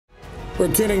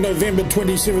Returning November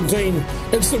 2017,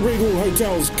 it's the Regal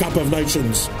Hotel's Cup of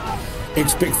Nations.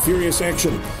 Expect furious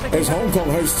action as Hong Kong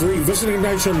hosts three visiting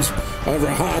nations over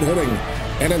a hard-hitting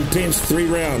and intense 3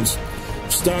 rounds,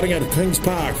 starting at Kings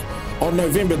Park on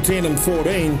November 10 and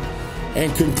 14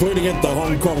 and concluding at the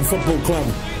Hong Kong Football Club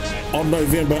on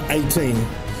November 18.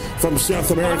 From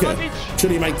South America,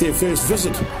 Chile make their first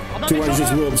visit to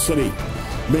Asia's World City.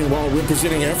 Meanwhile,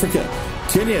 representing Africa,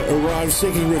 Kenya arrives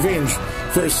seeking revenge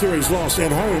for a series loss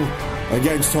at home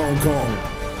against Hong Kong.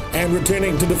 And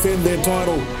returning to defend their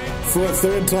title for a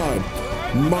 3rd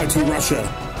time, mighty Russia.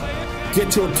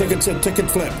 Get your tickets at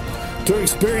Ticket Flap to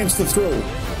experience the thrill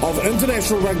of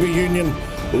International Rugby Union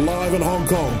live in Hong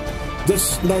Kong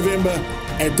this November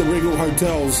at the Regal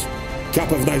Hotel's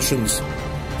Cup of Nations.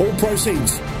 All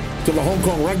proceeds to the Hong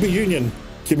Kong Rugby Union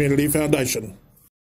Community Foundation.